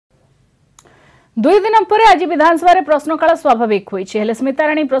दुई दिन पर आज विधानसभा प्रश्नकाल स्वाभाविक होइछि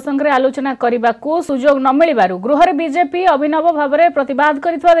स्मिताराणी प्रसंग में आलोचना करने को सुजोग न मिलू गृह बीजेपी अभिनव भाव में प्रतिवाद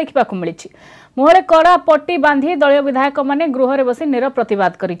करथिबा देखिबाकु मिलिछि। मुहरे कड़ा पट्टी बांधी दलीय विधायक माने गृह में बसी नीरव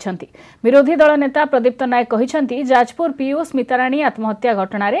प्रतिवाद करिसेंति। विरोधी दल नेता प्रदीप्त नायक कहिसेंति जाजपुर पीयू स्मिताराणी आत्महत्या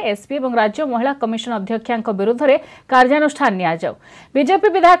घटना रे एसपी और राज्य महिला कमिशन अध्यक्षांक विरुद्ध रे कार्यानुष्ठान निया जाऊ। बीजेपी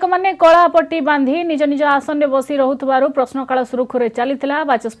विधायक माने कड़ा पट्टी बांधी निज निज आसन में बसी रहुथबारु प्रश्नकाल सुरुखुरे चलीथिला।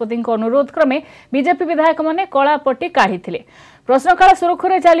 बाचस्पति अनुरोध क्रमे बीजेपी विधायक माने कड़ा पट्टी काढ़ी प्रश्नकाल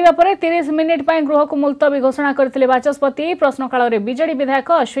सुरुखुरे चलिबा परे 30 मिनिट पई गृह को मुलतवी घोषणा करथिले बाचस्पति। प्रश्नकाल रे बीजेडी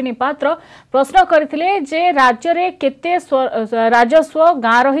विधायक अश्विनी पात्र प्रश्न करथिले जे राज्य रे केते राजस्व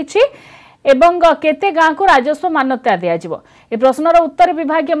गाँ रहिछि एवं केते गाँ को राजस्व मान्यता दिया जिवो। ए प्रश्नर उत्तर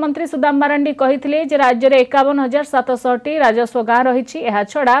विभागीय मंत्री सुदाम मारांडी कहिथिले जे राज्य रे 51,700 राजस्व गाँ रहिछि। एहा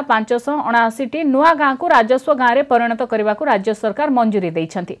छडा 579 नुआ गाँ को राजस्व गाँ रे परिणत करबा को राज्य सरकार मंजूरी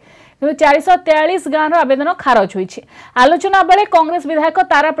दैछंती। 443 गाँव आवेदन खारज होइछि। आलोचना बेले कांग्रेस विधायक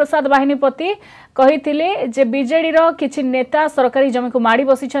तारा प्रसाद बाहिनीपति कहिथिले जे बीजेडी रो किछि नेता सरकारी जमी को माड़ी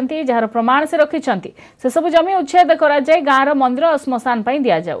बसिछंती जहार प्रमाण से रखिछंती। से सब जमी उच्छेद करा जाय गाँ रो मंदिर और श्मशान पई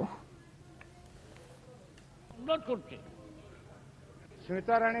दिया जाऊ।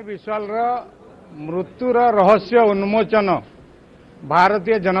 स्मिताराणी विश्वाल मृत्युर रहस्य उन्मोचन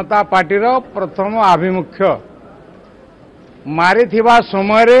भारतीय जनता पार्टी प्रथम आभिमुख्य मारी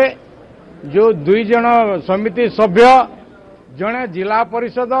समय रे जो दुई जन समिति सभ्य जड़े जिला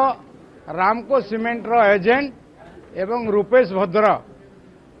परिषद रामको सीमेंट रो एजेंट एवं रूपेश भद्र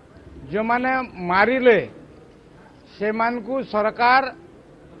जो माने मारिले से मान को सरकार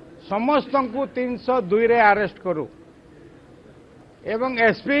समस्त को 302 रे अरेस्ट करू एवं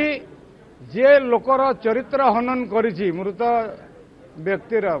एसपी जे लोकर चरित्र हनन करिछि मृत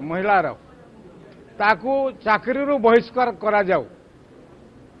व्यक्तिर महिलार ताकू चाकरी बहिष्कार करा जाऊ।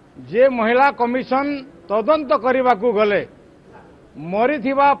 जे महिला कमिशन तदंत करने को गले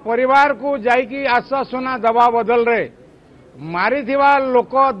मरीथिबा परिवार को जाइकी आश्वासना दबा बदल रे मारिथिबा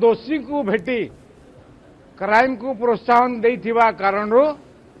लोक दोषी को भेटी क्राइम को प्रोत्साहन देथिबा कारणरू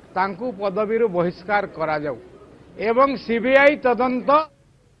तांकू पदवी बहिष्कार करा जाऊ एवं सीबीआई तदंत।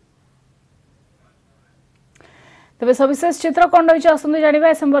 तेज सविशेष चित्र कौन रही आसतु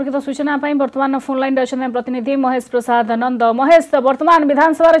जाना संपर्कित सूचना बर्तमान फोन लाइन अच्छा प्रतिनिधि महेश प्रसाद नंद। महेश वर्तमान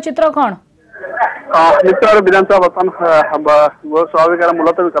विधानसभा चित्र कौन? विधानसभा बर्तमान स्वाभाविक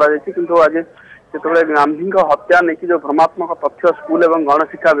मुलतवी किंतु आज जो गांधी हत्या नहीं जो भ्रमात्मक तथ्य स्कूल और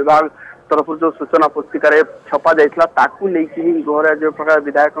गणशिक्षा विभाग तरफ जो सूचना पुस्तिका छपा जाइए ताकू नहीं गृह जो प्रकार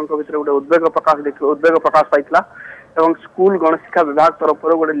विधायकों भर गोटे उद्वेग प्रकाश पाई एवं स्कूल गणशिक्षा विभाग तरफ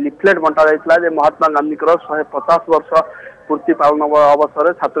गोटे लिफलेट बंटा जाइए महात्मा गांधी 150 वर्ष पूर्ति पालन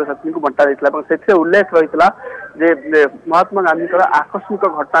अवसर छात्र छात्री को बंटा जाइए से उल्लेख रही है महात्मा गांधी आकस्मिक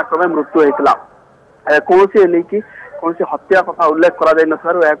घटनाक्रमे मृत्यु होता कौन कौन हत्या कथा उल्लेख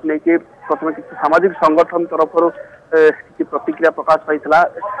कर प्रथम किसी सामाजिक संगठन तरफ किसी प्रतिक्रिया प्रकाश पाई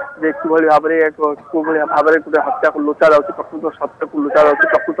भाव में गोटे हत्या को लुचा जा प्रकृत सत्य को लुचा जा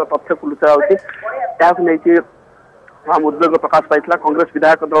प्रकृत तथ्य को लुचा जा हम उद्वेग प्रकाश पाई कांग्रेस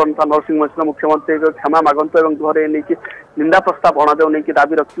विधायक दल नेता नरसिंह मिश्र मुख्यमंत्री क्षमा मागंतु और गृह नहीं निंदा प्रस्ताव अणाजाऊ नहीं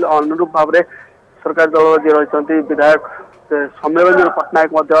दाबी रखिले। अनुरूप भाव में सरकार दल जी रही विधायक सम्मेलन पट्टनायक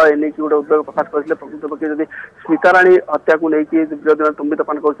नहीं गोटे उद्वेग प्रकाश करते प्रकृत पक्ष जब स्मिताराणी हत्या को लेकिन विरोधी दल तुम्बित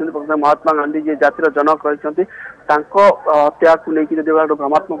पान कर महात्मा गांधी जी जातिर जनक रही हत्या को लेकिन जब गोटे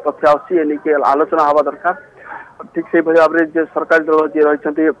भ्रमात्मक तथ्य आसी आलोचना हवा दरकार। ठीक से भाव में सरकारी दल जी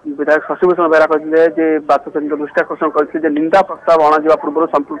रही विधायक शशिभूषण बेहरा कहते बाचस्पति दृष्टि आकर्षण करते निंदा प्रस्ताव अणा पूर्व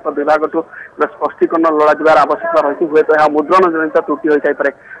संपुक्त विभाग स्पष्टीकरण लड़ा आवश्यकता रही हुए तो मुद्रण जनित त्रुटि होता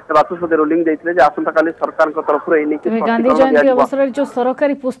है। बाचस्पति रूलिंग देते आसंता काली सरकार तरफ गांधी जयंती अवसर में जो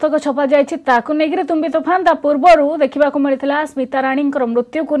सरकारी पुस्तक छपा जाए तुम्बी तोफान पूर्व देखा मिलता स्मिताराणी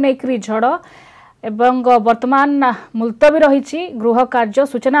मृत्यु को लेकर झड़ एवं वर्तमान मुलतवी रही गृह कार्य।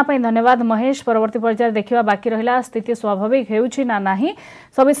 सूचना पाई धन्यवाद महेश। परवर्ती पर्याय देखा बाकी रहा स्थिति स्वाभाविक होना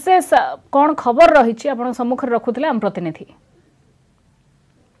सविशेष कौन खबर रही सम्मुख रखुले आम प्रतिनिधि।